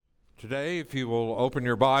Today, if you will open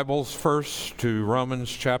your Bibles first to Romans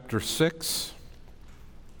chapter 6.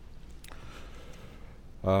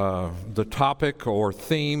 The topic or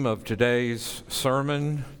theme of today's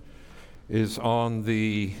sermon is on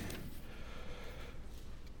the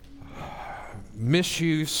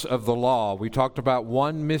misuse of the law. We talked about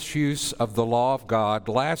one misuse of the law of God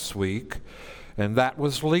last week, and that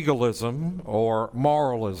was legalism or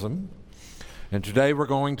moralism. And today we're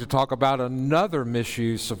going to talk about another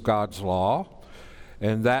misuse of God's law,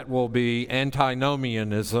 and that will be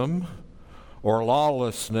antinomianism or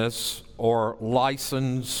lawlessness or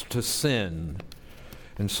license to sin.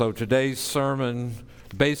 And so today's sermon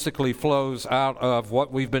basically flows out of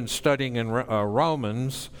what we've been studying in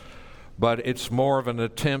Romans, but it's more of an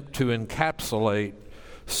attempt to encapsulate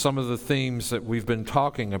some of the themes that we've been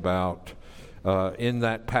talking about in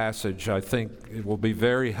that passage. I think it will be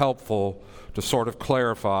very helpful to sort of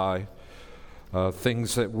clarify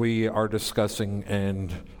things that we are discussing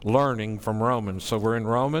and learning from Romans. So we're in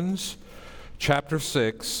Romans chapter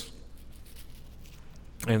 6,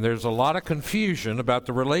 and there's a lot of confusion about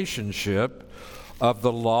the relationship of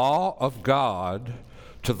the law of God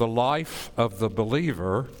to the life of the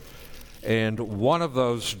believer. And one of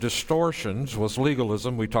those distortions was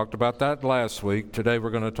legalism. We talked about that last week. Today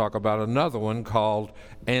we're going to talk about another one called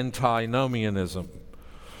antinomianism.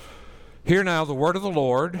 Hear now the word of the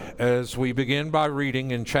Lord as we begin by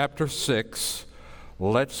reading in chapter 6.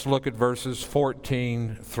 Let's look at verses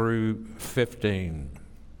 14 through 15.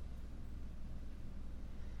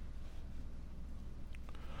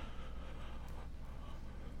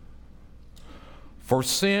 For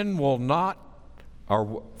sin will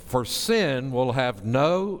have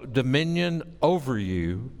no dominion over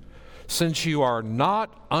you, since you are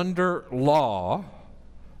not under law,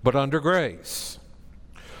 but under grace.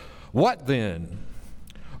 What then?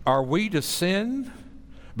 Are we to sin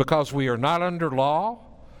because we are not under law,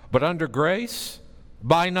 but under grace?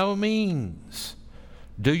 By no means.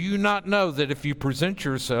 Do you not know that if you present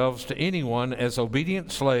yourselves to anyone as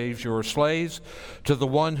obedient slaves, you are slaves to the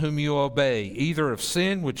one whom you obey, either of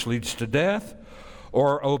sin, which leads to death,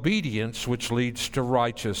 or obedience, which leads to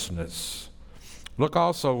righteousness? Look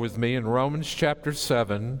also with me in Romans chapter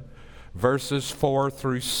 7, verses 4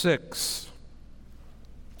 through 6.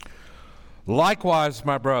 Likewise,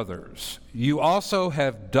 my brothers, you also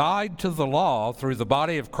have died to the law through the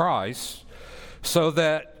body of Christ, so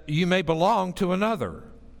that you may belong to another,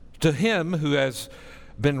 to him who has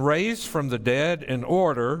been raised from the dead, in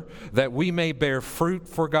order that we may bear fruit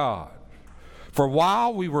for God. For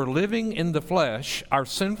while we were living in the flesh, our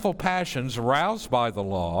sinful passions, aroused by the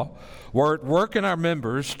law, were at work in our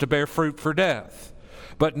members to bear fruit for death.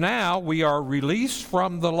 But now we are released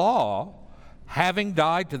from the law, having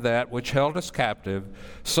died to that which held us captive,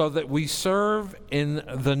 so that we serve in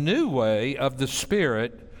the new way of the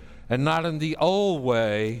Spirit and not in the old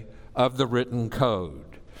way of the written code.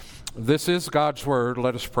 This is God's word.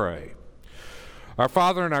 Let us pray. Our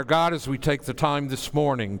Father and our God, as we take the time this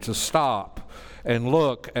morning to stop and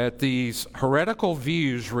look at these heretical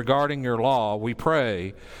views regarding your law, we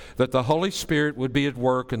pray that the Holy Spirit would be at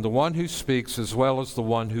work in the one who speaks as well as the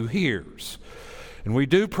one who hears. And we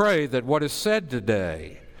do pray that what is said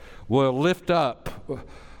today will lift up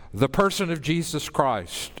the person of Jesus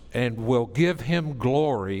Christ and will give him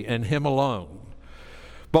glory and him alone,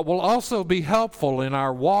 but will also be helpful in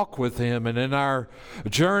our walk with him and in our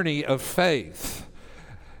journey of faith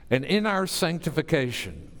and in our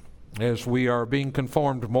sanctification as we are being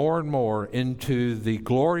conformed more and more into the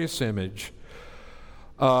glorious image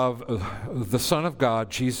of the Son of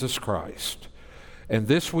God, Jesus Christ. And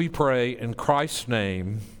this we pray in Christ's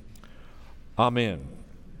name. Amen.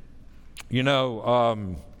 You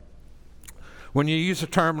know, when you use a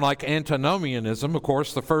term like antinomianism, of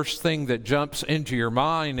course, the first thing that jumps into your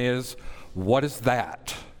mind is, what is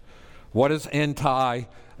that? What is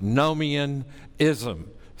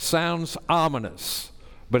antinomianism? Sounds ominous,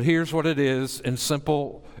 but here's what it is in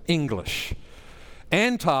simple English.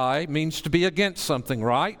 Anti means to be against something,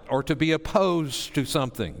 right? Or to be opposed to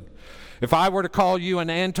something. If I were to call you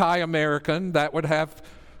an anti-American, that would have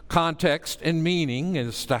context and meaning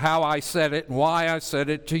as to how I said it and why I said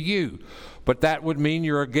it to you. But that would mean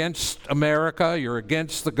you're against America, you're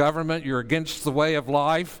against the government, you're against the way of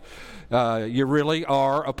life. You really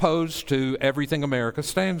are opposed to everything America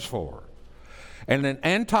stands for. And an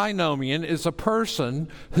antinomian is a person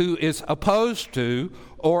who is opposed to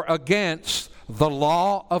or against the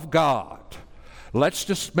law of God. Let's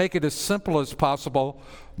just make it as simple as possible.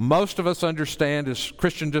 Most of us understand, as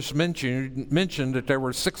Christian just mentioned that there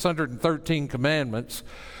were 613 commandments,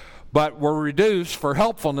 but were reduced for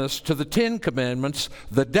helpfulness to the 10 Commandments,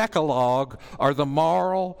 the Decalogue, or the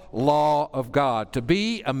moral law of God. To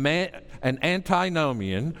be an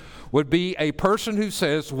antinomian would be a person who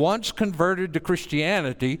says, once converted to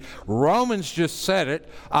Christianity, Romans just said it,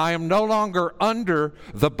 I am no longer under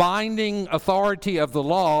the binding authority of the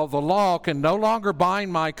law. The law can no longer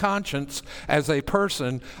bind my conscience as a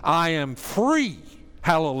person. I am free,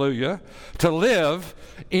 hallelujah, to live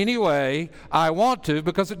any way I want to,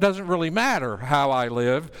 because it doesn't really matter how I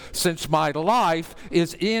live, since my life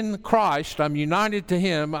is in Christ. I'm united to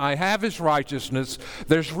Him. I have His righteousness.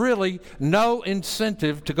 There's really no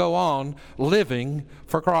incentive to go on living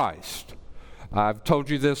for Christ. I've told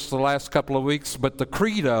you this the last couple of weeks, but the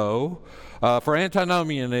credo for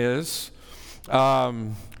antinomian is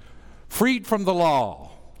freed from the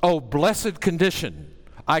law. Oh, blessed condition.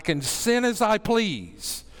 I can sin as I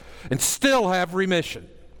please and still have remission.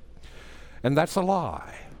 And that's a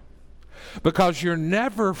lie, because you're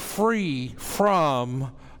never free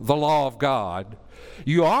from the law of God.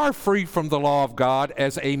 You are free from the law of God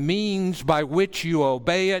as a means by which you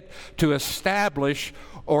obey it to establish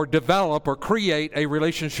or develop or create a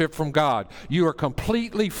relationship from God. You are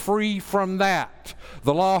completely free from that.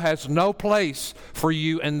 The law has no place for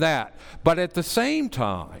you in that. But at the same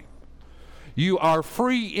time, you are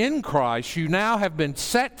free in Christ. You now have been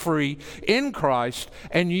set free in Christ,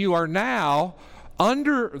 and you are now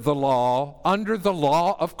under the law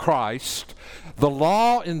of Christ. The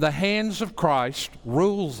law in the hands of Christ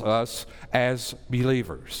rules us as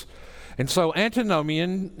believers. And so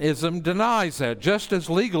antinomianism denies that, just as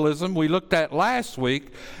legalism, we looked at last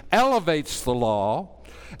week, elevates the law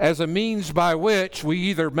as a means by which we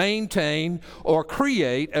either maintain or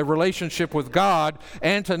create a relationship with God.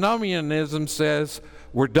 Antinomianism says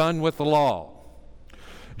we're done with the law.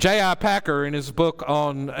 J.I. Packer, in his book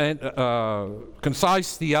on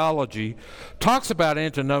concise theology, talks about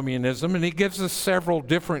antinomianism, and he gives us several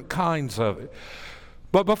different kinds of it.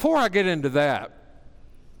 But before I get into that,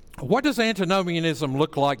 what does antinomianism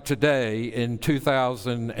look like today in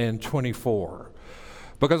 2024?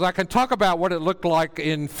 Because I can talk about what it looked like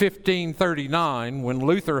in 1539 when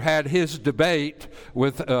Luther had his debate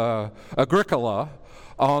with Agricola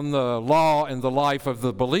on the law and the life of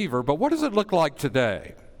the believer. But what does it look like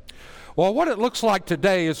today? Well, what it looks like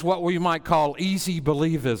today is what we might call easy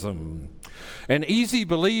believism. And easy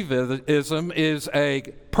believism is a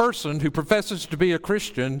person who professes to be a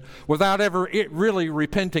Christian without ever really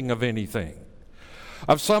repenting of anything.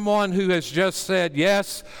 Of someone who has just said,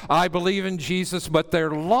 yes, I believe in Jesus, but their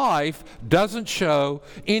life doesn't show,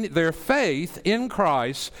 their faith in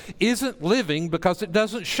Christ isn't living because it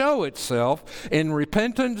doesn't show itself in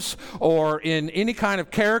repentance or in any kind of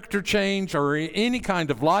character change or in any kind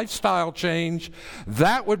of lifestyle change.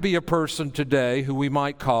 That would be a person today who we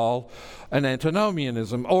might call an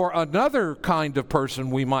antinomianism. Or another kind of person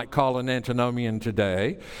we might call an antinomian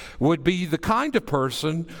today would be the kind of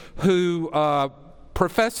person who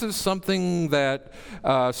professes something that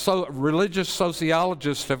religious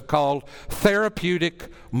sociologists have called therapeutic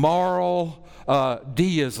moral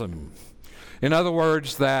deism. In other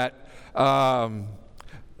words, that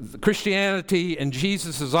Christianity and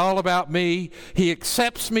Jesus is all about me. He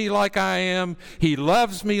accepts me like I am. He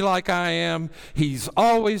loves me like I am. He's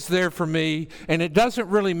always there for me. And it doesn't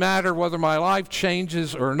really matter whether my life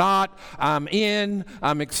changes or not. I'm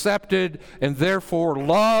accepted, and therefore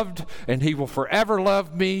loved, and He will forever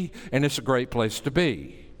love me, and it's a great place to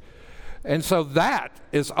be. And so that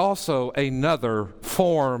is also another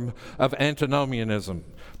form of antinomianism.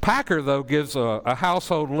 Packer, though, gives a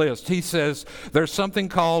household list. He says there's something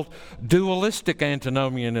called dualistic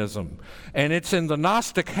antinomianism, and it's in the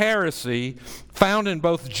Gnostic heresy found in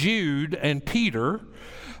both Jude and Peter.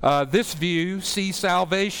 This view sees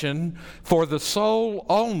salvation for the soul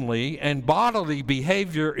only, and bodily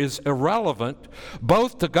behavior is irrelevant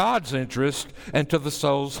both to God's interest and to the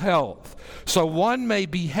soul's health. So one may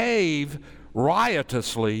behave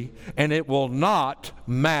riotously, and it will not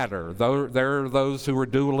matter. Though there are those who are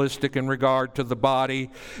dualistic in regard to the body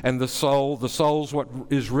and the soul. The soul's what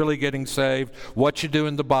is really getting saved. What you do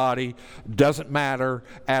in the body doesn't matter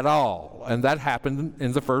at all. And that happened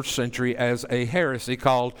in the first century as a heresy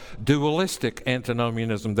called dualistic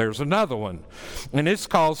antinomianism. There's another one, and it's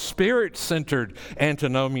called spirit-centered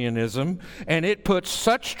antinomianism, and it puts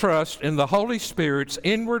such trust in the Holy Spirit's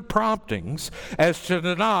inward promptings as to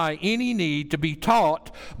deny any need to be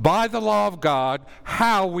taught by the law of God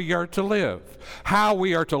how we are to live, how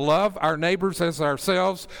we are to love our neighbors as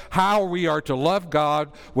ourselves, how we are to love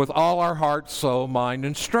God with all our heart, soul, mind,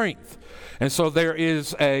 and strength. And so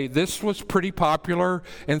this was pretty popular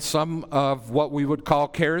in some of what we would call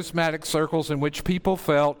charismatic circles, in which people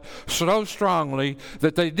felt so strongly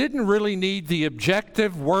that they didn't really need the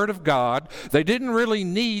objective Word of God. They didn't really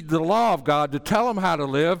need the law of God to tell them how to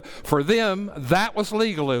live. For them, that was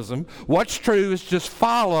legalism. What's true is just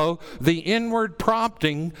follow the inward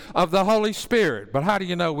prompting of the Holy Spirit. But how do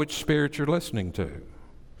you know which spirit you're listening to?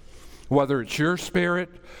 Whether it's your spirit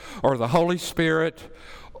or the Holy Spirit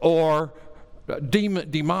or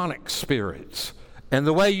demonic spirits. And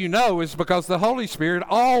the way you know is because the Holy Spirit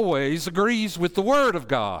always agrees with the Word of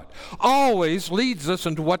God, always leads us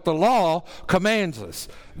into what the law commands us.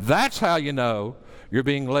 That's how you know you're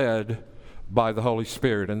being led by the Holy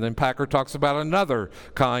Spirit. And then Packer talks about another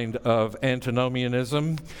kind of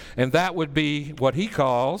antinomianism, and that would be what he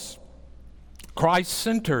calls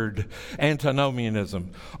Christ-centered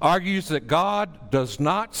antinomianism. Argues that God does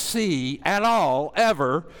not see at all,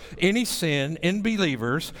 ever, any sin in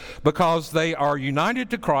believers because they are united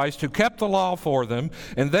to Christ who kept the law for them,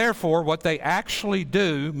 and therefore what they actually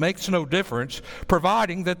do makes no difference,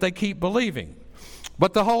 providing that they keep believing.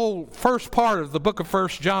 But the whole first part of the book of 1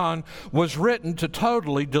 John was written to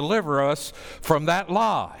totally deliver us from that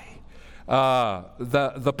lie.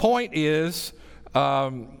 The point is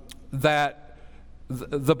that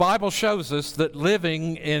the Bible shows us that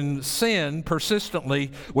living in sin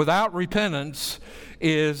persistently without repentance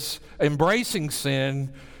is embracing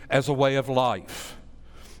sin as a way of life.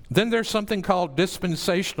 Then there's something called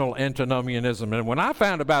dispensational antinomianism. And when I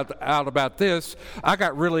found out about this, I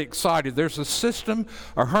got really excited. There's a system,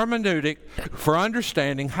 a hermeneutic for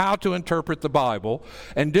understanding how to interpret the Bible.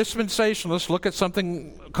 And dispensationalists look at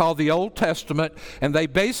something called the Old Testament, and they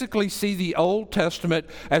basically see the Old Testament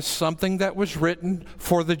as something that was written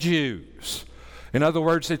for the Jews. In other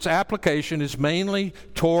words, its application is mainly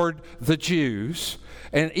toward the Jews.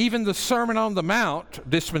 And even the Sermon on the Mount,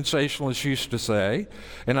 dispensationalists used to say,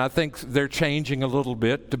 and I think they're changing a little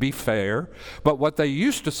bit to be fair, but what they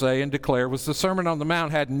used to say and declare was the Sermon on the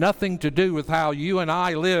Mount had nothing to do with how you and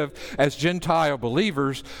I live as Gentile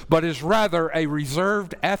believers, but is rather a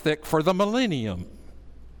reserved ethic for the millennium.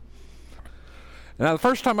 Now, the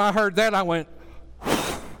first time I heard that, I went,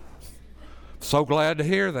 so glad to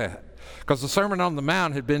hear that, because the Sermon on the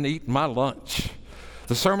Mount had been eating my lunch.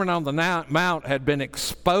 The Sermon on the Mount had been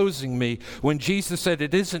exposing me when Jesus said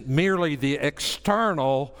it isn't merely the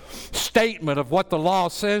external statement of what the law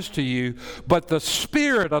says to you, but the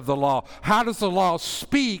spirit of the law. How does the law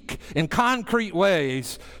speak in concrete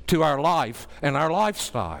ways to our life and our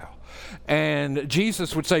lifestyle? And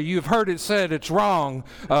Jesus would say, you've heard it said it's wrong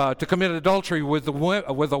to commit adultery with a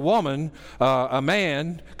woman, a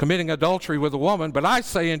man committing adultery with a woman. But I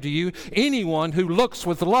say unto you, anyone who looks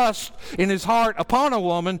with lust in his heart upon a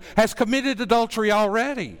woman has committed adultery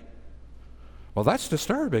already. Well, that's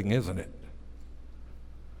disturbing, isn't it?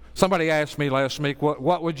 Somebody asked me last week,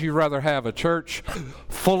 what would you rather have, a church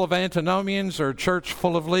full of antinomians or a church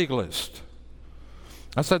full of legalists?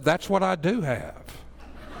 I said, that's what I do have.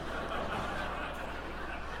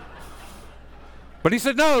 But he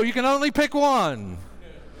said, no, you can only pick one.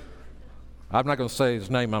 I'm not going to say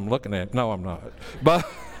his name I'm looking at. No, I'm not. But,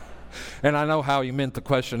 and I know how he meant the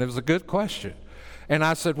question. It was a good question. And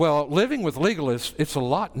I said, well, living with legalists, it's a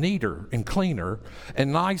lot neater and cleaner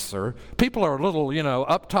and nicer. People are a little,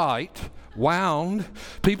 uptight, wound.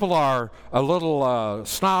 People are a little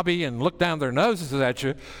snobby and look down their noses at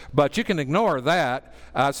you, but you can ignore that.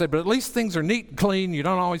 I said, but at least things are neat and clean. You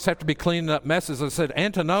don't always have to be cleaning up messes. I said,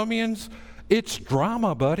 antinomians, it's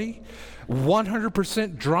drama, buddy.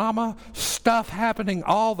 100% drama, stuff happening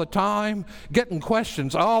all the time, getting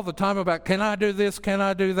questions all the time about, can I do this, can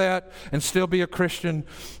I do that, and still be a Christian?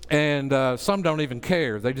 And some don't even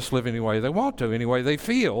care. They just live any way they want to, any way they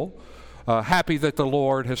feel, happy that the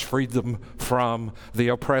Lord has freed them from the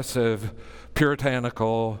oppressive,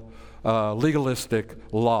 puritanical, legalistic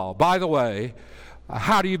law. By the way,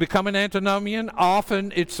 how do you become an antinomian?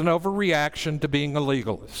 Often it's an overreaction to being a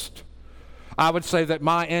legalist. I would say that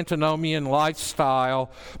my antinomian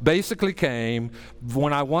lifestyle basically came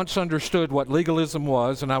when I once understood what legalism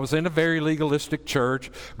was, and I was in a very legalistic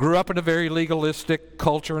church, grew up in a very legalistic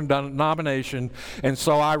culture and denomination, and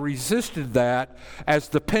so I resisted that. As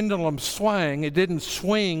the pendulum swung, it didn't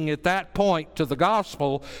swing at that point to the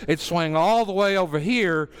gospel, it swung all the way over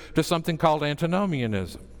here to something called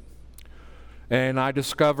antinomianism. And I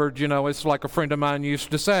discovered, it's like a friend of mine used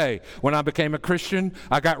to say, when I became a Christian,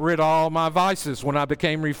 I got rid of all my vices. When I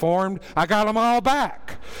became reformed, I got them all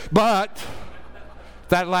back. But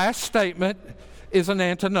that last statement is an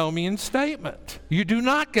antinomian statement. You do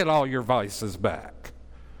not get all your vices back.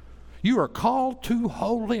 You are called to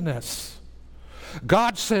holiness.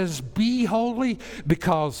 God says, be holy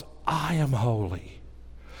because I am holy.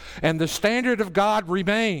 And the standard of God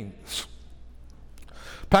remains.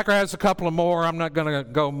 Packer has a couple of more. I'm not going to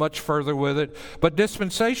go much further with it. But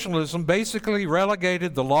dispensationalism basically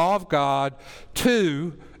relegated the law of God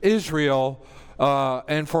to Israel.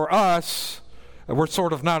 And for us, we're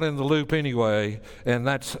sort of not in the loop anyway, and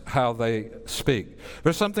that's how they speak.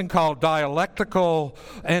 There's something called dialectical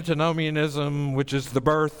antinomianism, which is the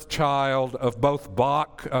birth child of both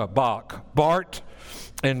Barth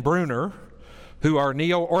and Brunner, who are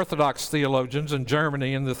neo-Orthodox theologians in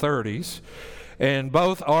Germany in the 30s. And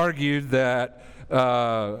both argued that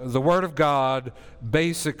the Word of God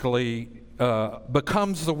basically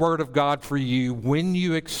becomes the Word of God for you when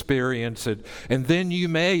you experience it, and then you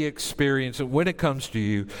may experience it when it comes to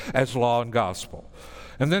you as law and gospel.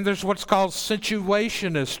 And then there's what's called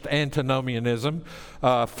situationist antinomianism.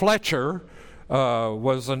 Fletcher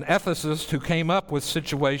was an ethicist who came up with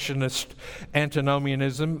situationist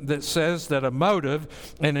antinomianism that says that a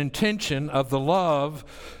motive and intention of the love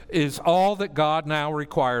is all that God now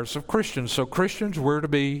requires of Christians. So Christians, we're to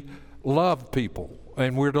be love people,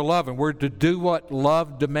 and we're to love, and we're to do what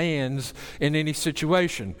love demands in any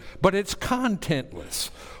situation. But it's contentless.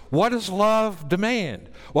 What does love demand?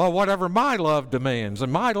 Well, whatever my love demands.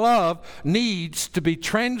 And my love needs to be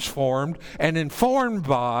transformed and informed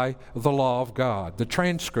by the law of God, the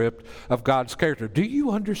transcript of God's character. Do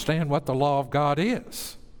you understand what the law of God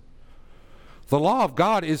is? The law of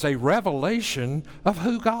God is a revelation of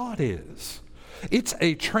who God is. It's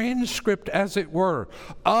a transcript, as it were,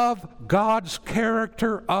 of God's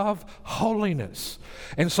character of holiness.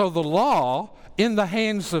 And so the law, in the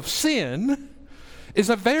hands of sin, is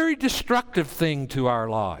a very destructive thing to our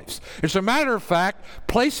lives. As a matter of fact,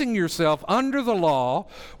 placing yourself under the law,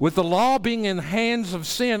 with the law being in the hands of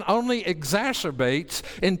sin, only exacerbates,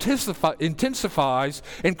 intensifies,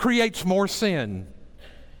 and creates more sin.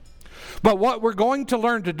 But what we're going to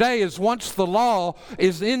learn today is once the law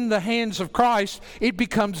is in the hands of Christ, it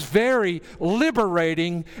becomes very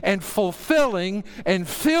liberating and fulfilling and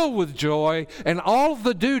filled with joy, and all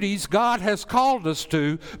the duties God has called us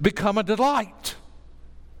to become a delight.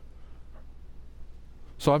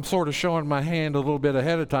 So I'm sort of showing my hand a little bit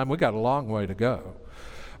ahead of time. We got a long way to go.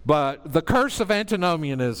 But the curse of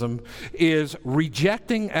antinomianism is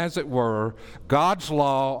rejecting, as it were, God's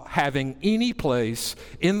law having any place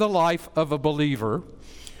in the life of a believer.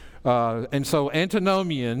 And so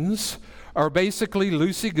antinomians are basically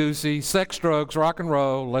loosey-goosey, sex, drugs, rock and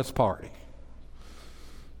roll, let's party.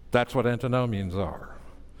 That's what antinomians are.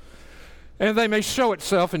 And they may show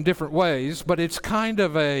itself in different ways, but it's kind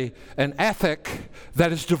of an ethic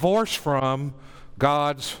that is divorced from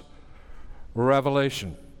God's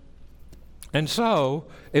revelation. And so,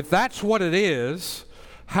 if that's what it is,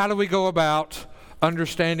 how do we go about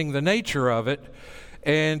understanding the nature of it?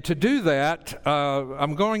 And to do that,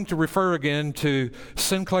 I'm going to refer again to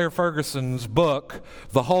Sinclair Ferguson's book,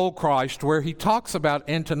 The Whole Christ, where he talks about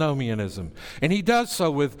antinomianism. And he does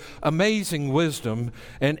so with amazing wisdom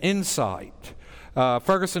and insight.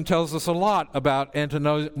 Ferguson tells us a lot about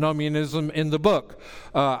antinomianism in the book.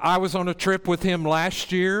 I was on a trip with him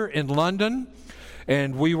last year in London,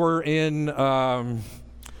 and we were in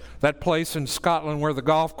that place in Scotland where the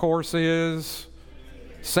golf course is.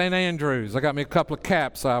 St. Andrews. I got me a couple of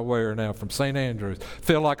caps I wear now from St. Andrews.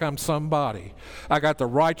 Feel like I'm somebody. I got the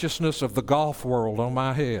righteousness of the golf world on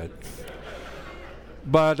my head.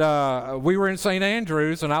 But we were in St.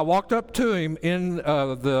 Andrews, and I walked up to him in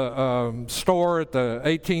the store at the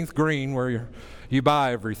 18th green where you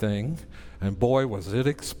buy everything, and boy, was it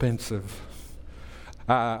expensive.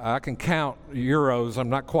 I can count euros. I'm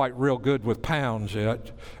not quite real good with pounds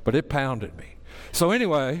yet, but it pounded me. So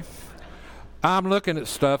anyway, I'm looking at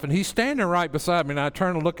stuff, and he's standing right beside me, and I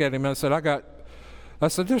turn to look at him, and I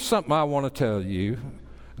said, there's something I want to tell you.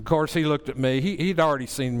 Of course, he looked at me. He'd already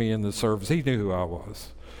seen me in the service. He knew who I was.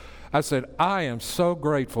 I said, I am so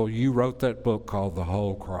grateful you wrote that book called The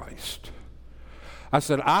Whole Christ. I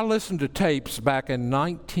said, I listened to tapes back in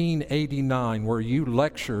 1989 where you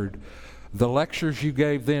lectured. The lectures you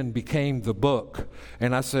gave then became the book.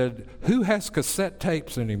 And I said, who has cassette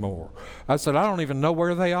tapes anymore? I said, I don't even know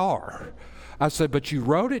where they are. I said, but you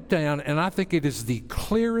wrote it down, and I think it is the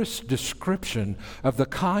clearest description of the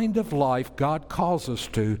kind of life God calls us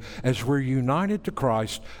to as we're united to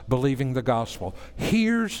Christ, believing the gospel.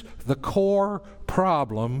 Here's the core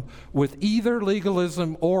problem with either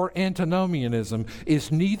legalism or antinomianism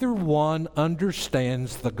is neither one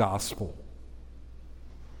understands the gospel.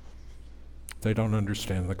 They don't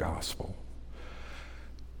understand the gospel.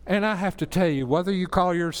 And I have to tell you, whether you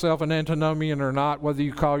call yourself an antinomian or not, whether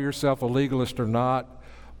you call yourself a legalist or not,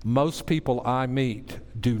 most people I meet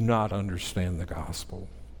do not understand the gospel.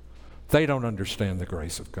 They don't understand the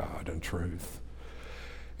grace of God and truth.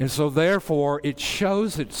 And so therefore, it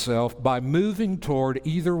shows itself by moving toward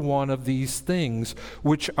either one of these things,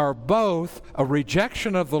 which are both a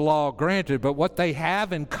rejection of the law granted, but what they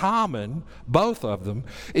have in common, both of them,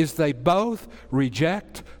 is they both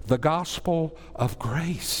reject the gospel of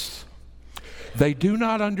grace. They do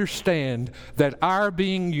not understand that our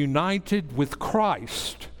being united with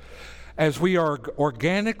Christ, as we are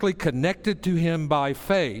organically connected to Him by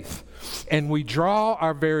faith, and we draw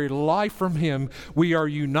our very life from Him, we are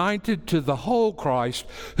united to the whole Christ,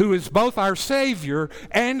 who is both our Savior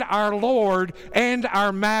and our Lord and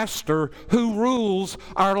our Master, who rules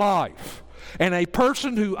our life. And a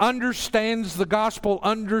person who understands the gospel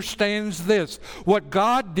understands this. What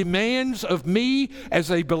God demands of me as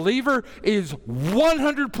a believer is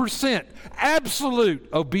 100% absolute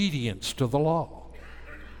obedience to the law.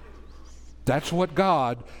 That's what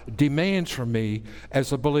God demands from me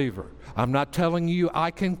as a believer. I'm not telling you I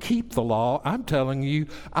can keep the law. I'm telling you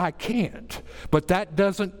I can't. But that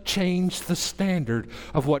doesn't change the standard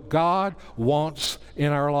of what God wants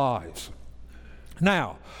in our lives.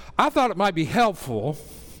 Now, I thought it might be helpful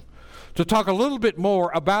to talk a little bit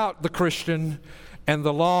more about the Christian and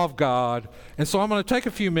the law of God. And so I'm going to take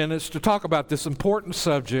a few minutes to talk about this important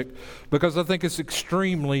subject because I think it's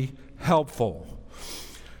extremely helpful.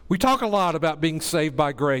 We talk a lot about being saved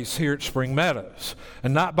by grace here at Spring Meadows,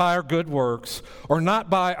 and not by our good works, or not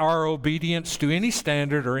by our obedience to any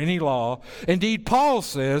standard or any law. Indeed, Paul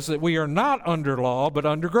says that we are not under law, but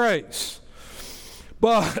under grace.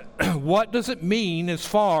 But what does it mean as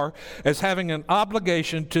far as having an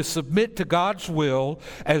obligation to submit to God's will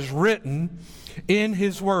as written in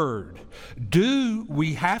His Word? Do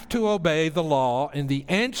we have to obey the law? And the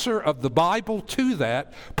answer of the Bible to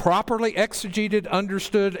that, properly exegeted,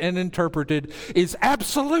 understood, and interpreted, is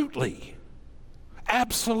absolutely.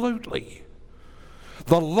 Absolutely.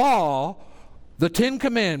 The law, the Ten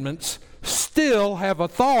Commandments, still have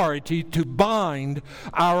authority to bind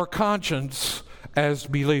our conscience as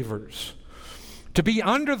believers. To be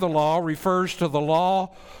under the law refers to the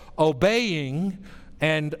law obeying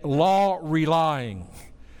and law relying.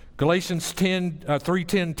 Galatians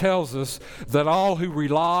 3:10 tells us that all who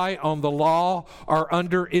rely on the law are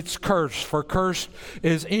under its curse. For cursed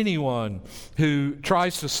is anyone who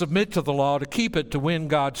tries to submit to the law to keep it to win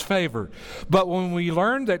God's favor. But when we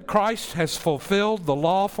learn that Christ has fulfilled the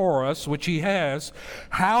law for us, which He has,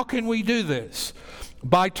 how can we do this?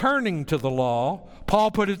 By turning to the law. Paul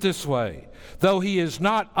put it this way: though he is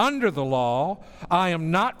not under the law, I am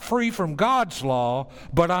not free from God's law,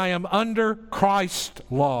 but I am under Christ's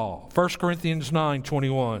law. 1 Corinthians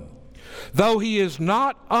 9:21. Though he is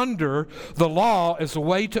not under the law as a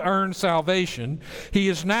way to earn salvation, he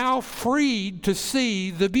is now freed to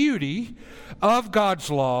see the beauty of God's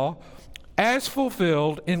law as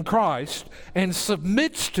fulfilled in Christ, and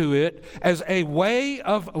submits to it as a way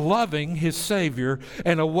of loving his Savior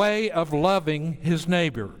and a way of loving his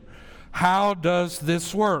neighbor. How does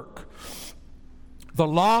this work? The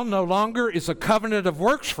law no longer is a covenant of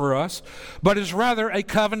works for us, but is rather a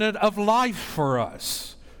covenant of life for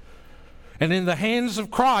us. And in the hands of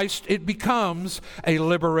Christ, it becomes a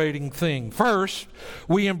liberating thing. First,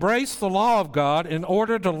 we embrace the law of God in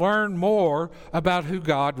order to learn more about who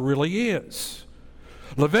God really is.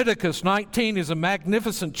 Leviticus 19 is a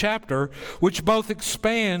magnificent chapter which both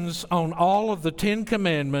expands on all of the Ten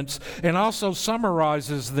Commandments and also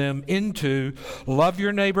summarizes them into love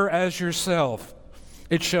your neighbor as yourself.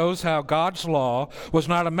 It shows how God's law was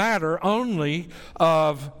not a matter only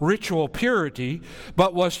of ritual purity,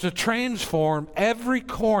 but was to transform every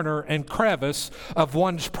corner and crevice of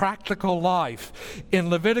one's practical life. In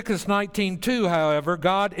Leviticus 19:2, however,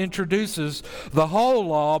 God introduces the whole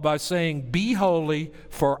law by saying, "Be holy,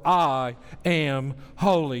 for I am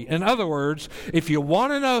holy." In other words, if you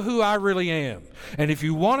want to know who I really am, and if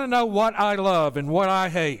you want to know what I love and what I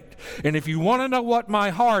hate, and if you want to know what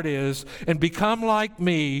my heart is and become like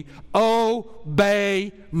me,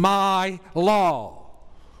 obey my law.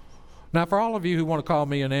 Now, for all of you who want to call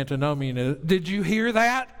me an antinomian, did you hear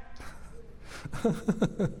that?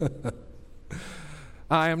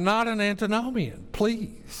 I am not an antinomian.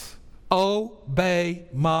 Please, obey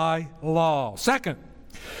my law. Second,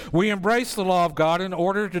 we embrace the law of God in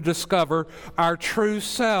order to discover our true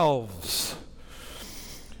selves.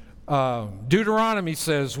 Deuteronomy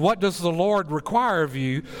says, "What does the Lord require of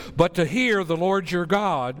you but to hear the Lord your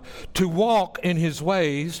God, to walk in his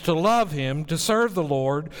ways, to love him, to serve the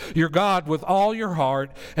Lord your God with all your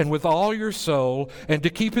heart and with all your soul, and to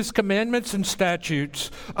keep his commandments and statutes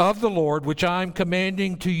of the Lord, which I am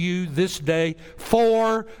commanding to you this day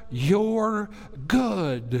for your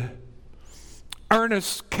good."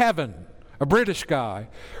 Ernest Kevin, a British guy,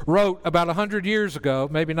 wrote about 100 years ago,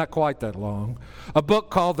 maybe not quite that long, a book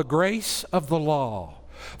called The Grace of the Law,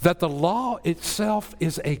 that the law itself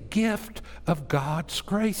is a gift of God's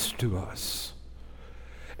grace to us.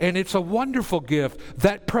 And it's a wonderful gift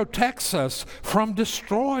that protects us from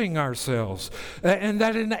destroying ourselves and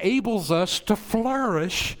that enables us to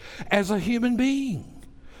flourish as a human being,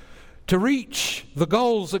 to reach the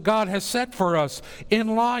goals that God has set for us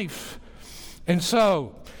in life. And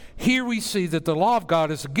so, here we see that the law of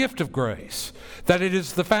God is a gift of grace, that it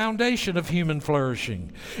is the foundation of human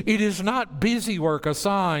flourishing. It is not busy work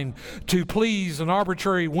assigned to please an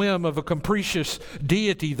arbitrary whim of a capricious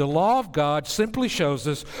deity. The law of God simply shows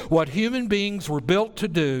us what human beings were built to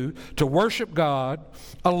do, to worship God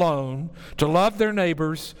alone, to love their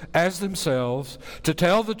neighbors as themselves, to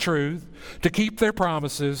tell the truth, to keep their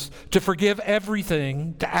promises, to forgive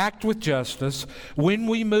everything, to act with justice. When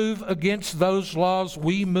we move against those laws,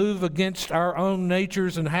 we move against our own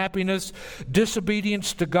natures and happiness.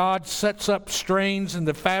 Disobedience to God sets up strains in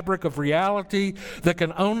the fabric of reality that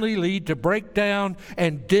can only lead to breakdown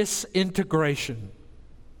and disintegration.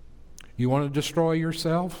 You want to destroy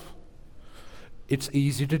yourself? It's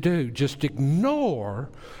easy to do. Just ignore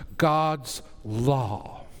God's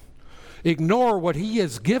law. Ignore what he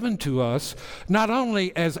has given to us, not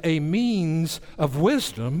only as a means of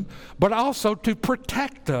wisdom, but also to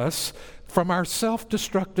protect us from our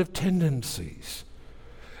self-destructive tendencies.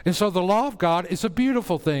 And so the law of God is a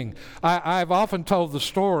beautiful thing. I've often told the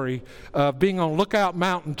story of being on Lookout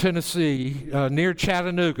Mountain, Tennessee, near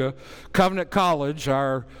Chattanooga. Covenant College,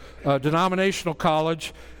 our denominational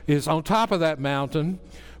college, is on top of that mountain.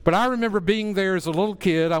 But I remember being there as a little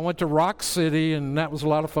kid. I went to Rock City, and that was a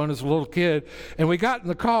lot of fun as a little kid. And we got in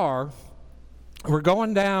the car. We're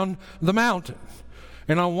going down the mountain.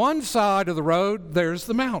 And on one side of the road, there's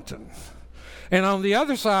the mountain. And on the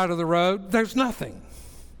other side of the road, there's nothing.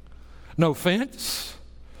 No fence,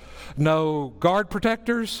 no guard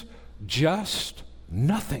protectors, just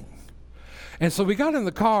nothing. And so we got in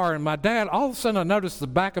the car, and my dad, all of a sudden I noticed the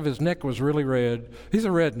back of his neck was really red. He's a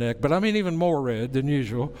redneck, but I mean even more red than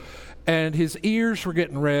usual. And his ears were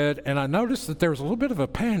getting red, and I noticed that there was a little bit of a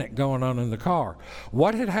panic going on in the car.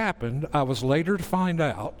 What had happened, I was later to find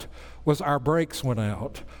out, was our brakes went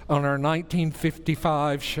out on our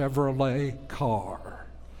 1955 Chevrolet car.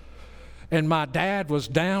 And my dad was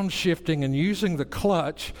downshifting and using the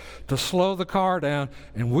clutch to slow the car down,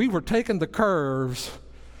 and we were taking the curves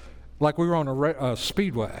like we were on a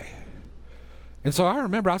speedway. And so I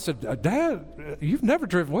remember I said, "Dad, you've never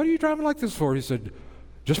driven. What are you driving like this for?" He said,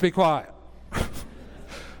 "Just be quiet."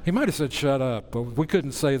 He might have said, "Shut up," but we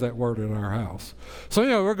couldn't say that word in our house.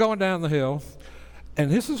 So, we're going down the hill, and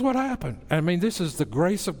this is what happened. I mean, this is the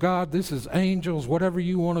grace of God. This is angels, whatever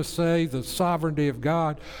you want to say, the sovereignty of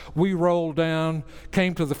God. We rolled down,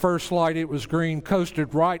 came to the first light. It was green,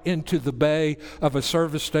 coasted right into the bay of a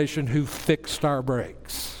service station who fixed our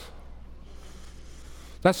brakes.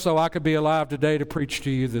 That's so I could be alive today to preach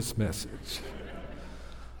to you this message.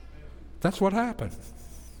 That's what happened.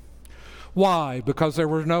 Why? Because there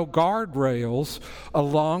were no guardrails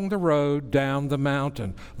along the road down the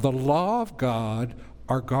mountain. The law of God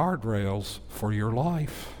are guardrails for your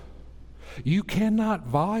life. You cannot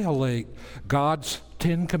violate God's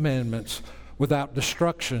 10 commandments without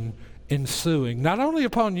destruction ensuing, not only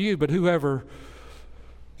upon you, but whoever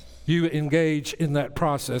you engage in that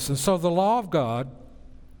process. And so the law of God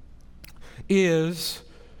is,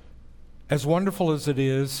 as wonderful as it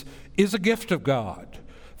is a gift of God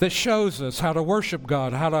that shows us how to worship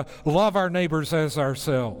God, how to love our neighbors as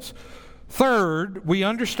ourselves. Third, we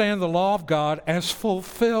understand the law of God as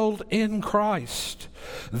fulfilled in Christ.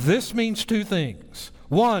 This means two things.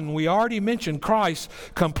 One, we already mentioned Christ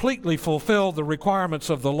completely fulfilled the requirements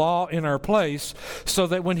of the law in our place, so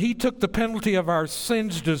that when he took the penalty of our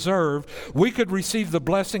sins deserved, we could receive the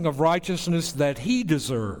blessing of righteousness that he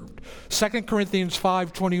deserved. 2 Corinthians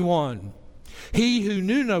 5:21. He who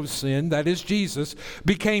knew no sin, that is Jesus,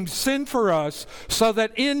 became sin for us, so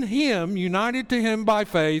that in him, united to him by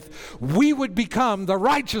faith, we would become the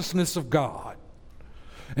righteousness of God.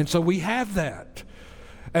 And so we have that.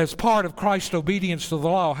 as part of Christ's obedience to the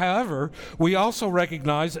law. However, we also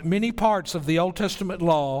recognize that many parts of the Old Testament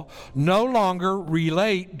law no longer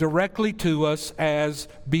relate directly to us as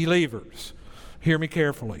believers. Hear me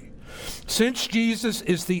carefully. Since Jesus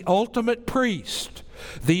is the ultimate priest,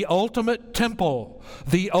 the ultimate temple,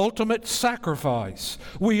 the ultimate sacrifice,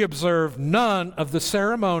 we observe none of the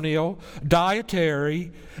ceremonial,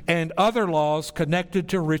 dietary, and other laws connected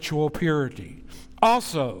to ritual purity.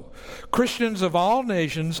 Also, Christians of all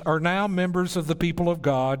nations are now members of the people of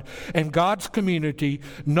God, and God's community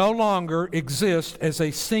no longer exists as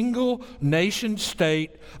a single nation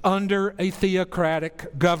state under a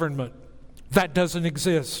theocratic government. That doesn't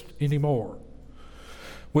exist anymore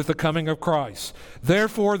with the coming of Christ.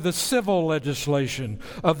 Therefore, the civil legislation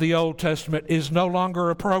of the Old Testament is no longer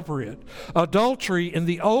appropriate. Adultery in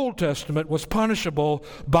the Old Testament was punishable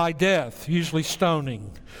by death, usually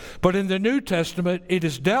stoning. But in the New Testament, it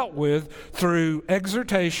is dealt with through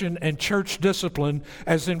exhortation and church discipline,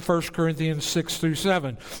 as in 1 Corinthians 6 through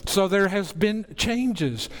 7. So there has been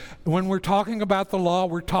changes. When we're talking about the law,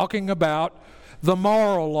 we're talking about the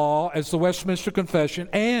moral law, as the Westminster Confession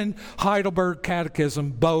and Heidelberg Catechism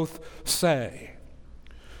both say.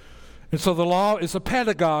 And so the law is a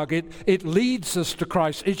pedagogue. It leads us to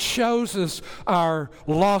Christ. It shows us our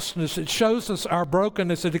lostness. It shows us our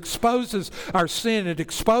brokenness. It exposes our sin. It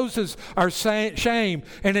exposes our shame.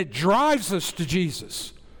 And it drives us to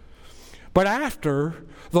Jesus. But after,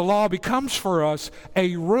 the law becomes for us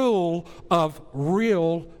a rule of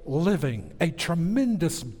real living, a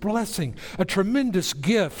tremendous blessing, a tremendous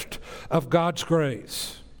gift of God's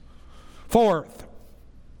grace. Fourth,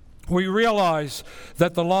 we realize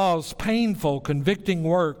that the law's painful, convicting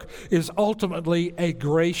work is ultimately a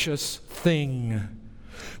gracious thing.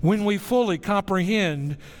 When we fully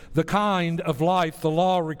comprehend the kind of life the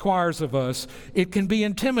law requires of us, it can be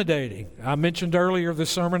intimidating. I mentioned earlier the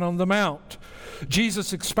Sermon on the Mount.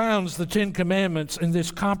 Jesus expounds the Ten Commandments in this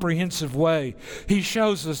comprehensive way. He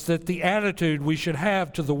shows us that the attitude we should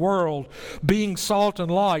have to the world, being salt and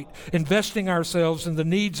light, investing ourselves in the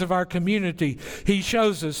needs of our community. He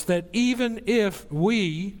shows us that even if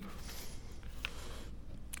we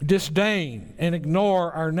disdain and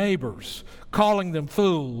ignore our neighbors, calling them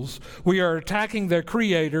fools, we are attacking their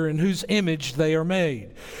Creator in whose image they are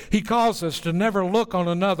made. He calls us to never look on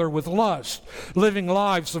another with lust, living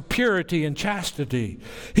lives of purity and chastity.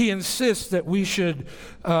 He insists that we should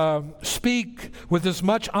speak with as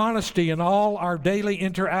much honesty in all our daily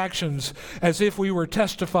interactions as if we were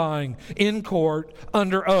testifying in court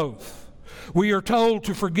under oath. We are told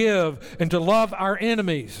to forgive and to love our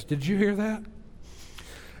enemies. Did you hear that?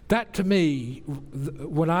 That to me,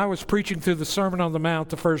 when I was preaching through the Sermon on the Mount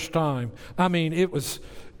the first time, I mean, it was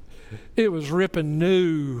ripping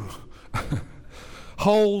new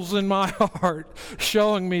holes in my heart,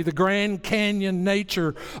 showing me the Grand Canyon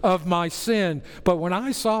nature of my sin. But when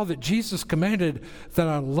I saw that Jesus commanded that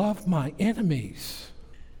I love my enemies,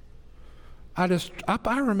 I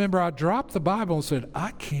remember I dropped the Bible and said,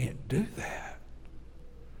 I can't do that.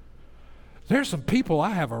 There's some people I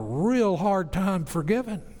have a real hard time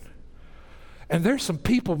forgiving. And there's some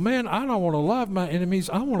people, man, I don't want to love my enemies.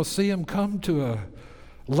 I want to see them come to a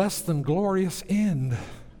less than glorious end.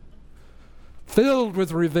 Filled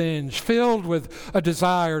with revenge, filled with a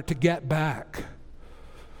desire to get back.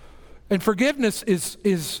 And forgiveness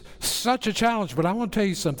is such a challenge, but I want to tell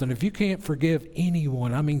you something. If you can't forgive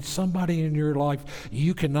anyone, I mean somebody in your life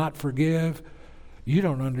you cannot forgive, you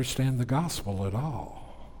don't understand the gospel at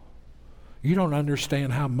all. You don't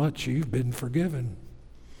understand how much you've been forgiven.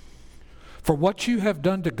 For what you have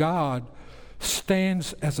done to God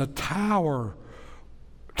stands as a towering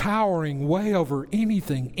way over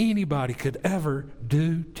anything anybody could ever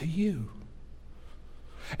do to you.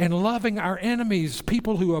 And loving our enemies,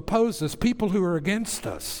 people who oppose us, people who are against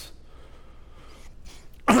us.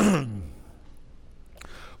 One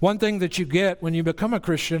thing that you get when you become a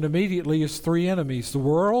Christian immediately is three enemies: the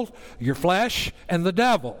world, your flesh, and the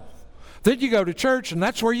devil. Then you go to church, and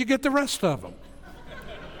that's where you get the rest of them.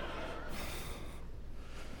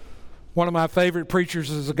 One of my favorite preachers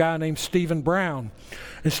is a guy named Stephen Brown.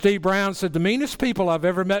 And Steve Brown said, the meanest people I've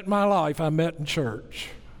ever met in my life, I met in church.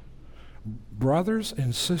 Brothers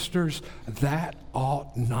and sisters, that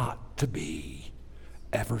ought not to be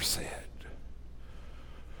ever said.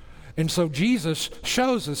 And so Jesus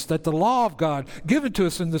shows us that the law of God, given to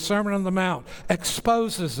us in the Sermon on the Mount,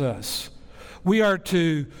 exposes us. We are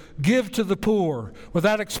to give to the poor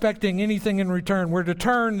without expecting anything in return. We're to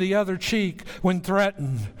turn the other cheek when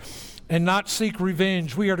threatened. and not seek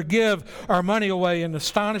revenge. We are to give our money away in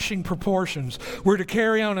astonishing proportions. We're to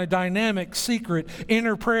carry on a dynamic, secret,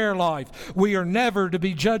 inner prayer life. We are never to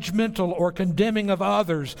be judgmental or condemning of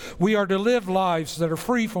others. We are to live lives that are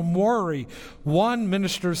free from worry. One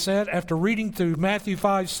minister said, after reading through Matthew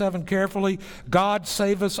 5:7 carefully, God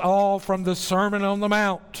save us all from the Sermon on the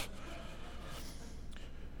Mount.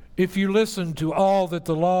 If you listen to all that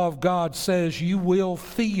the law of God says, you will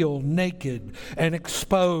feel naked and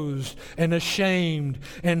exposed and ashamed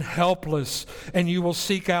and helpless, and you will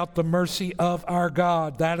seek out the mercy of our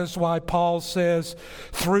God. That is why Paul says,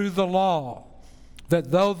 through the law,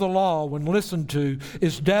 that though the law, when listened to,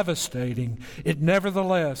 is devastating, it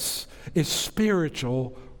nevertheless is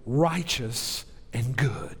spiritual, righteous, and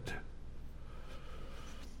good.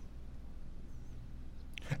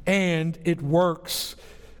 And it works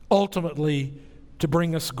ultimately to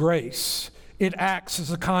bring us grace. It acts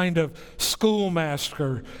as a kind of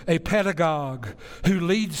schoolmaster, a pedagogue who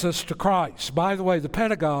leads us to Christ. By the way, the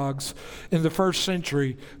pedagogues in the first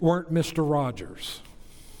century weren't Mr. Rogers.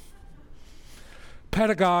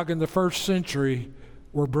 Pedagogue in the first century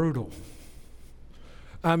were brutal.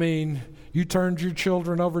 I mean, you turned your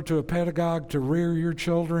children over to a pedagogue to rear your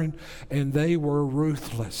children, and they were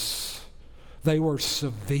ruthless. They were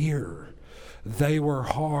severe. They were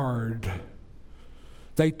hard.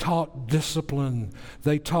 They taught discipline.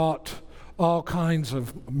 They taught all kinds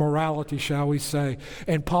of morality, shall we say.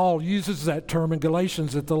 And Paul uses that term in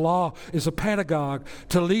Galatians, that the law is a pedagogue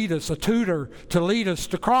to lead us, a tutor to lead us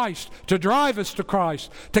to Christ, to drive us to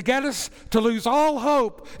Christ, to get us to lose all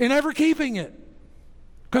hope in ever keeping it.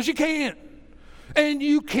 Because you can't. And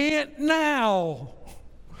you can't now.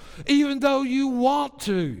 Even though you want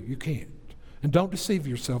to, you can't. And don't deceive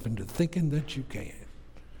yourself into thinking that you can.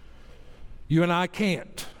 You and I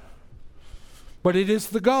can't. But it is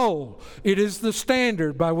the goal. It is the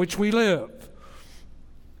standard by which we live.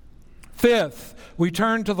 Fifth, we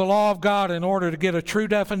turn to the law of God in order to get a true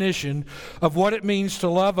definition of what it means to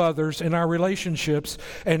love others in our relationships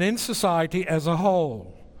and in society as a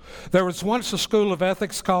whole. There was once a school of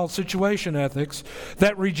ethics called situation ethics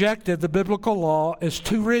that rejected the biblical law as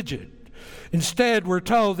too rigid. Instead, we're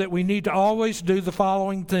told that we need to always do the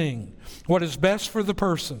following thing, what is best for the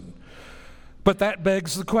person. But that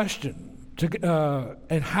begs the question,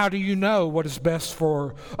 and how do you know what is best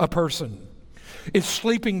for a person? Is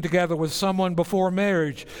sleeping together with someone before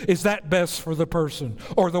marriage, is that best for the person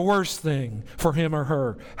or the worst thing for him or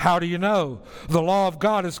her? How do you know? The law of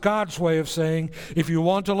God is God's way of saying, if you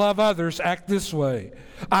want to love others, act this way.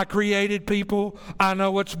 I created people. I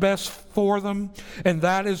know what's best for them. And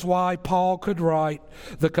that is why Paul could write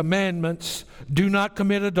the commandments: do not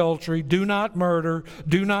commit adultery, do not murder,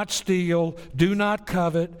 do not steal, do not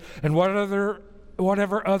covet, and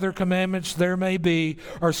whatever other commandments there may be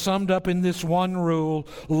are summed up in this one rule: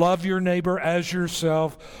 love your neighbor as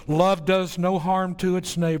yourself. Love does no harm to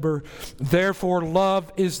its neighbor. Therefore,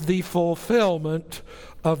 love is the fulfillment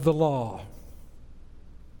of the law.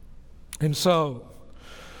 And so,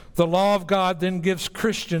 the law of God then gives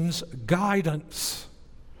Christians guidance,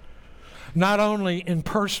 not only in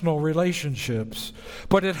personal relationships,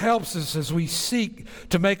 but it helps us as we seek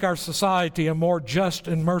to make our society a more just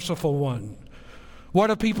and merciful one. What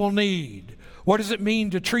do people need? What does it mean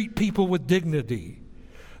to treat people with dignity?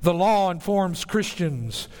 The law informs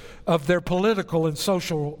Christians of their political and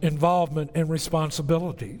social involvement and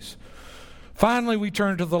responsibilities. Finally, we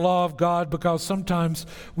turn to the law of God because sometimes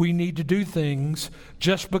we need to do things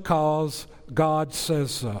just because God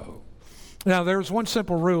says so. Now, there's one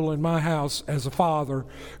simple rule in my house as a father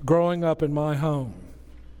growing up in my home.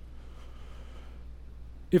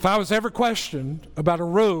 If I was ever questioned about a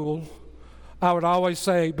rule, I would always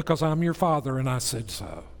say, because I'm your father and I said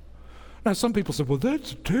so. Now, some people say, well,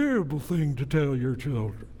 that's a terrible thing to tell your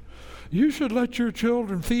children. You should let your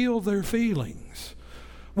children feel their feelings.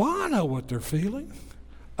 Well, I know what they're feeling.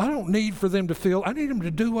 I don't need for them to feel. I need them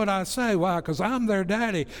to do what I say. Why? Because I'm their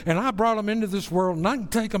daddy, and I brought them into this world, and I can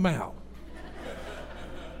take them out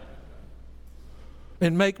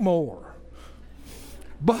and make more.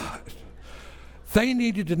 But they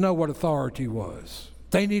needed to know what authority was.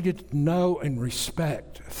 They needed to know and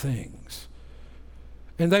respect things.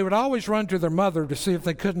 And they would always run to their mother to see if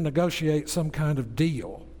they couldn't negotiate some kind of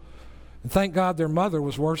deal. And thank God their mother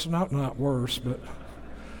was worse, not worse, but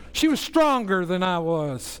she was stronger than I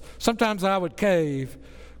was. Sometimes I would cave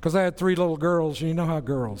because I had 3 little girls, and you know how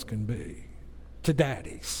girls can be. To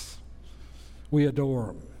daddies. We adore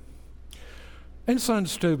them. And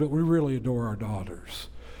sons too, but we really adore our daughters.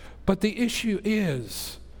 But the issue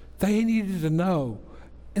is, they needed to know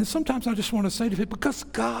And sometimes I just want to say to people, because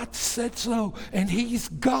God said so, and He's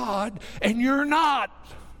God, and you're not.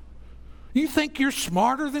 You think you're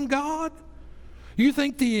smarter than God? You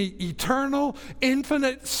think the eternal,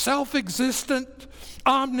 infinite, self-existent,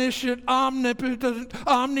 omniscient, omnipotent,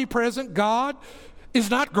 omnipresent God is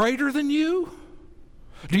not greater than you?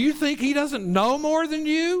 Do you think He doesn't know more than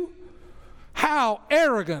you? How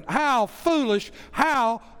arrogant, how foolish,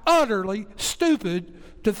 how utterly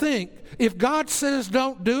stupid to think if God says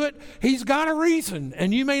don't do it, He's got a reason,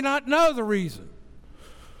 and you may not know the reason.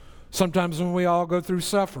 Sometimes when we all go through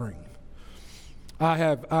suffering,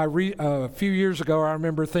 a few years ago, I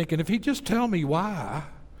remember thinking, if He'd just tell me why,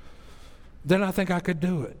 then I think I could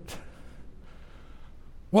do it.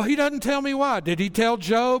 Well, He doesn't tell me why. Did He tell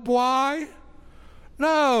Job why?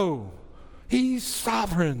 No. He's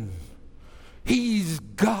sovereign. He's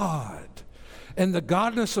God. And the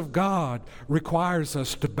godness of God requires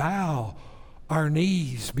us to bow our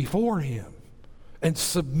knees before Him and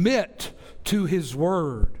submit to His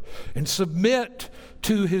word and submit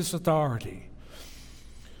to His authority.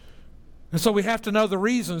 And so we have to know the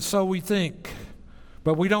reasons, so we think.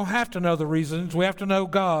 But we don't have to know the reasons. We have to know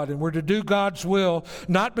God, and we're to do God's will,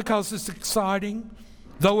 not because it's exciting,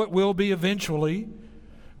 though it will be eventually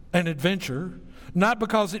an adventure, not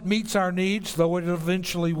because it meets our needs, though it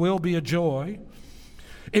eventually will be a joy.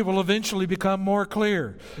 It will eventually become more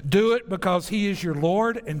clear. Do it because He is your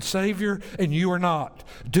Lord and Savior, and you are not.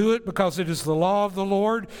 Do it because it is the law of the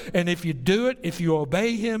Lord, and if you do it, if you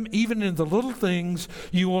obey Him, even in the little things,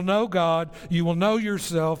 you will know God, you will know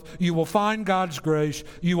yourself, you will find God's grace,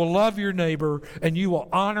 you will love your neighbor, and you will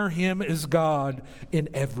honor Him as God in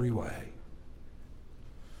every way.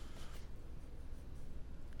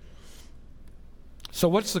 So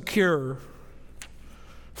what's the cure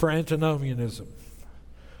for antinomianism?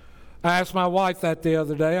 I asked my wife that the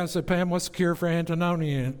other day. I said, Pam, what's the cure for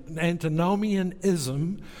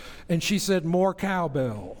antinomianism? And she said, more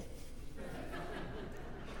cowbell.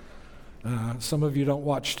 Some of you don't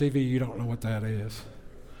watch TV. You don't know what that is.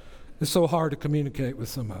 It's so hard to communicate with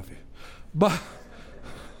some of you. But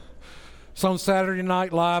it's on Saturday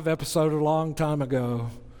Night Live episode a long time ago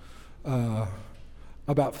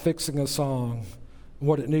about fixing a song.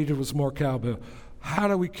 What it needed was more cowbell. How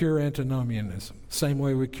do we cure antinomianism? Same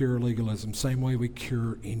way we cure legalism, same way we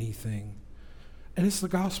cure anything. And it's the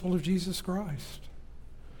gospel of Jesus Christ.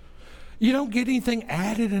 You don't get anything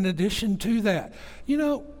added in addition to that. You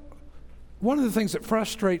know, one of the things that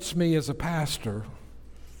frustrates me as a pastor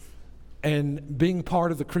and being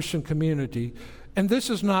part of the Christian community, and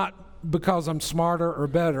this is not because I'm smarter or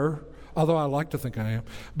better, although I like to think I am,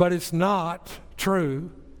 but it's not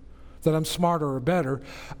true that I'm smarter or better.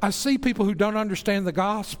 I see people who don't understand the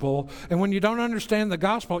gospel, and when you don't understand the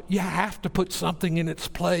gospel, you have to put something in its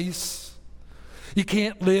place. You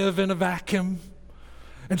can't live in a vacuum.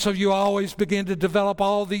 And so you always begin to develop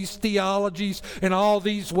all these theologies and all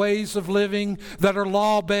these ways of living that are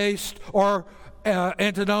law-based or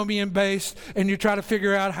antinomian-based, and you try to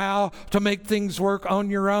figure out how to make things work on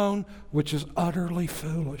your own, which is utterly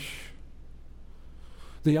foolish.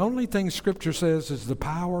 The only thing Scripture says is the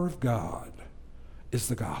power of God is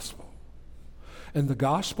the gospel. And the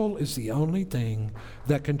gospel is the only thing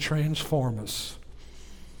that can transform us.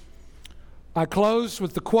 I close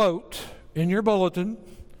with the quote in your bulletin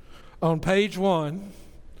on page 1.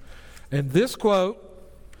 And this quote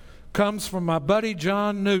comes from my buddy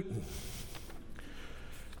John Newton.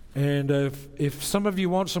 And if some of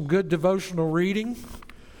you want some good devotional reading,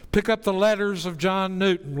 pick up the letters of John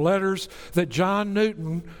Newton, letters that John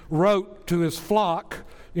Newton wrote to his flock.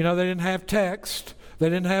 You know, they didn't have text, they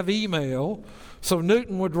didn't have email, so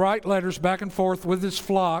Newton would write letters back and forth with his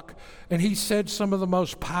flock, and he said some of the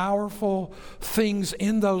most powerful things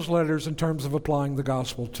in those letters in terms of applying the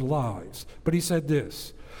gospel to lives. But he said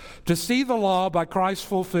this: to see the law by Christ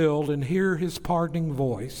fulfilled and hear His pardoning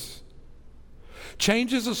voice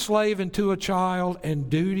changes a slave into a child and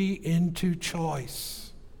duty into choice.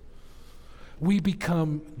 We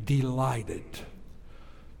become delighted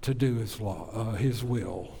to do His law, His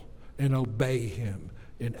will, and obey Him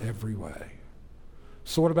in every way.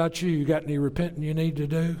 So what about you? You got any repenting you need to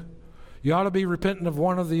do? You ought to be repenting of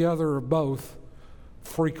one or the other or both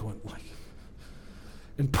frequently.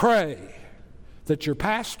 And pray that your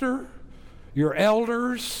pastor, your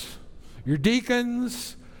elders, your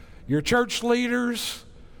deacons, your church leaders,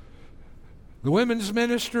 the women's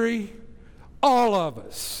ministry, all of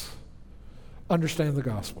us understand the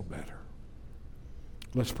gospel better.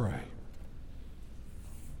 Let's pray.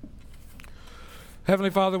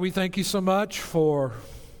 Heavenly Father, we thank You so much for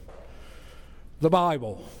the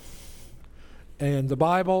Bible. And the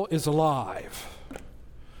Bible is alive.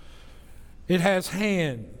 It has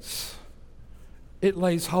hands. It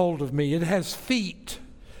lays hold of me. It has feet.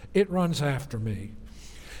 It runs after me.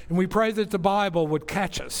 And we pray that the Bible would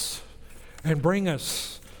catch us and bring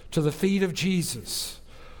us to the feet of Jesus,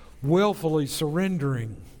 willfully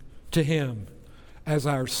surrendering to Him as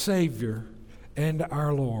our Savior and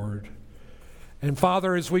our Lord. And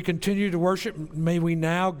Father, as we continue to worship, may we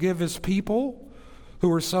now give as people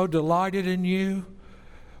who are so delighted in You,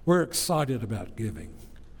 we're excited about giving.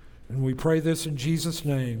 And we pray this in Jesus'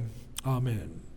 name. Amen.